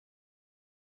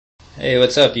Hey,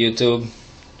 what's up YouTube?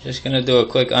 Just gonna do a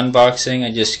quick unboxing.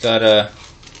 I just got a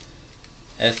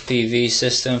FPV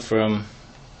system from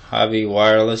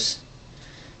Hobbywireless.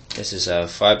 This is a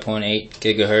 5.8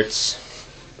 gigahertz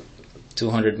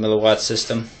 200 milliwatt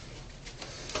system.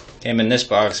 Came in this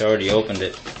box. I already opened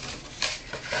it.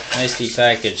 Nicely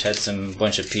packaged. Had some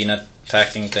bunch of peanut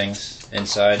packing things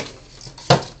inside.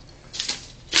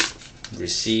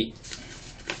 Receipt.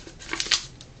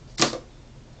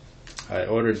 I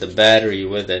ordered the battery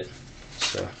with it,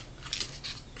 so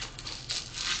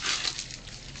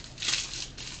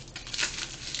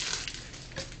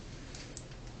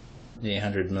the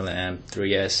 800 milliamp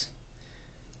 3S.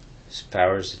 This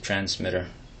powers the transmitter.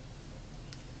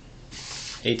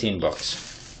 18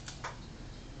 bucks.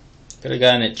 Could have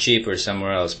gotten it cheaper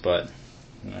somewhere else, but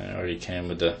it already came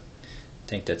with the, I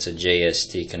think that's a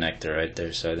JST connector right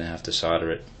there, so I didn't have to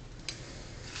solder it.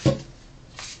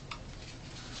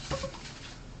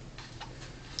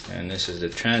 And this is the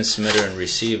transmitter and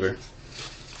receiver.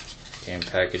 Came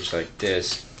packaged like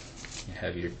this. You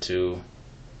have your two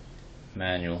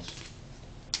manuals,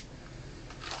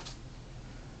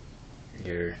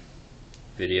 your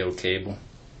video cable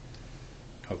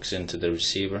hooks into the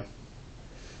receiver,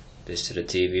 this to the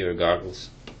TV or goggles,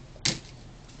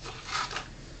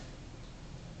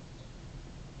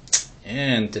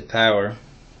 and to power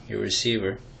your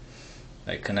receiver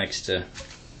that connects to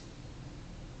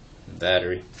the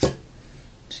battery.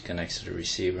 Just connects to the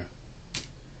receiver.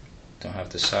 Don't have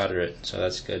to solder it, so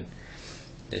that's good.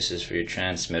 This is for your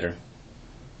transmitter.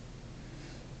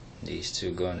 These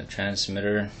two go in the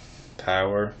transmitter,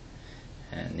 power,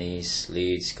 and these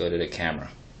leads go to the camera.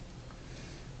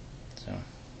 So,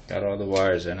 got all the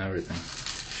wires and everything.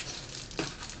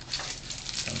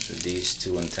 Comes with these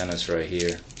two antennas right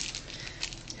here.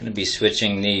 Gonna be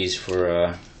switching these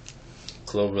for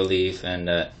clover leaf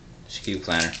and skew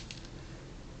planner.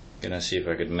 Gonna see if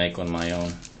I could make one my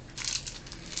own.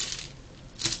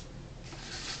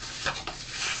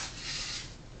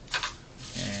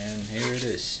 And here it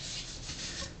is.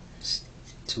 It's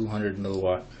 200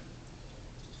 milliwatt.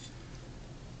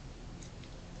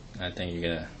 I think you're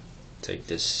gonna take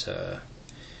this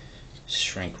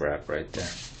shrink wrap right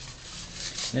there.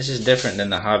 This is different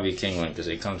than the Hobby King one because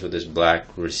it comes with this black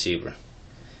receiver.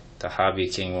 The Hobby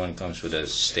King one comes with a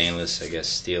stainless, I guess,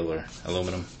 steel or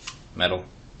aluminum, metal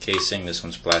casing. This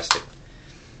one's plastic.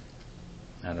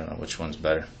 I don't know which one's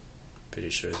better.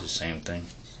 Pretty sure it's the same thing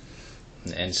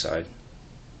on the inside.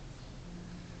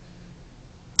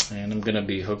 And I'm gonna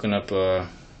be hooking up a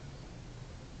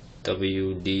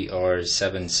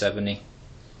WDR770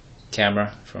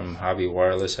 camera from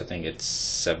Hobbywireless. I think it's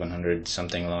 700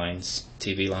 something lines,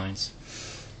 TV lines,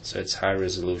 so it's high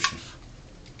resolution.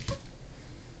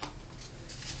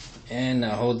 And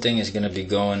the whole thing is gonna be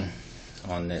going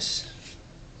on this.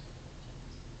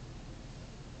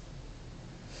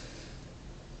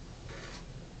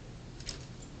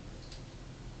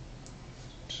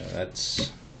 So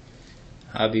that's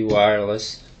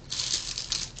Hobbywireless. I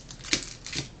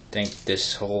think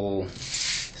this whole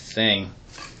thing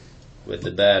with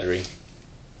the battery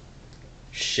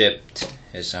shipped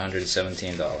is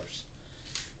 $117. So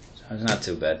it's not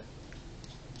too bad.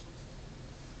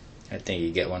 I think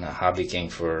you get one at Hobby King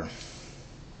for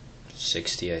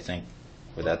 $60, I think,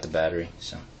 without the battery.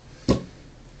 So,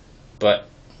 but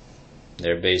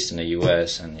they're based in the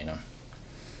US, and you know,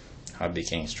 Hobby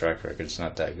King's track record's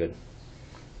not that good.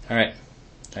 Alright,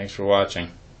 thanks for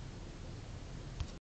watching.